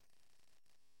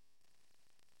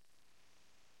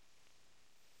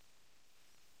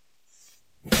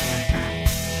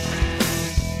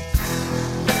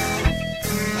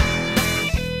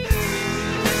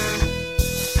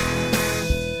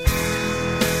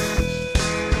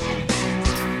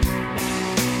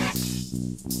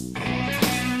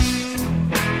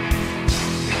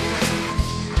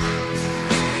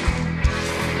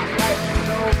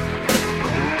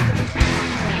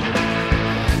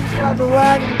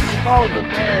Oh, the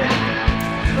man.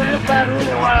 Look at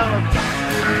really wild.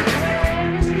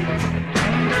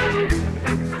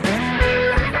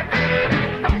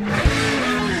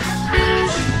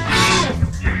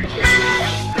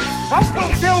 I'm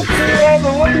gonna kill you on the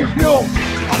way you kill.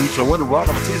 So when the rock,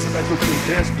 I'm tasting like you're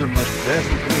dancing to my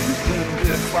dancing to me.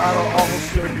 You're fire almost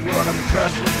scared you out. I'm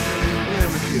crashing.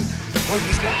 What's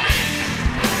this guy?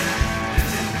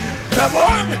 Come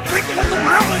on, the cricket of the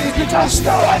mountains, you just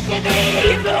stole like an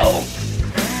evil.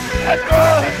 That's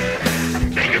good.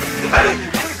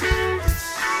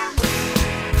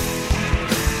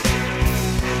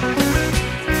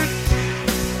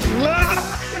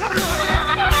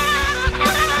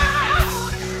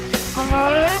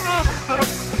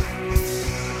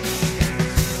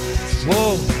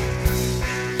 Whoa.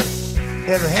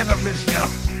 Ever have a mission?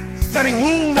 Studying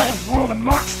whom that for the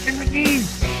marks in the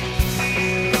knees.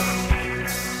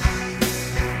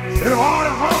 They're all the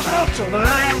whole house of the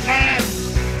land can.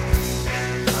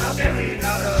 I'll never eat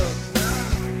out of.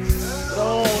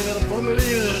 Oh, you're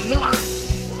believe it or not.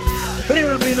 There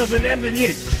have been nothing ever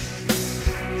yet.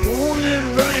 Only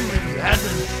in rain had to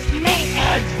make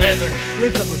that feather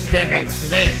slip up a decade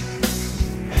today.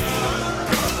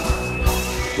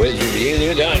 Well, you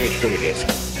really done it through this.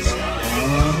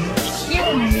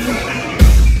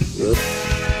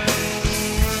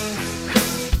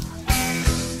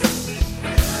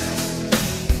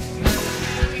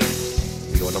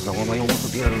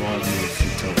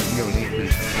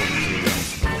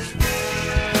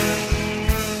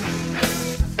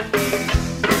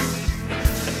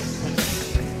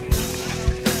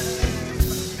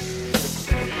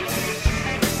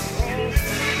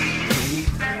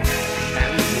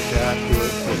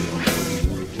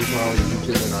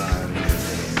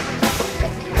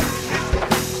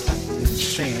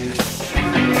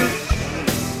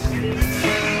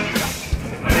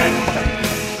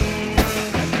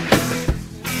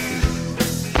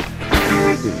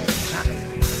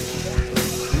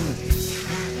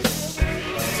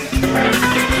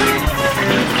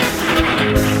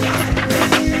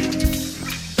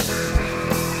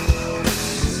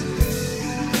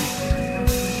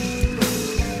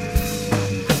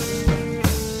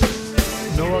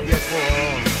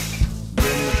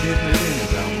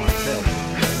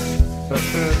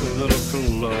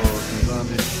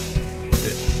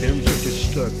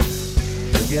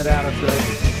 Get out of there.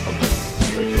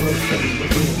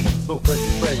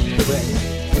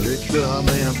 I'm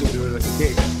going to do it like a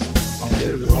cake. I'm going to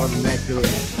do it on the neck.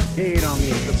 Hate on me.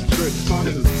 That's a trick.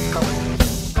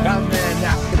 Come man,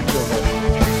 now.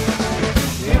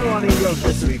 You don't want to go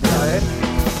this week, right?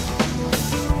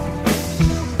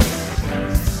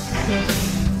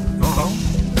 Uh-huh.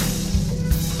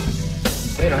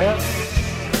 Hey, I have.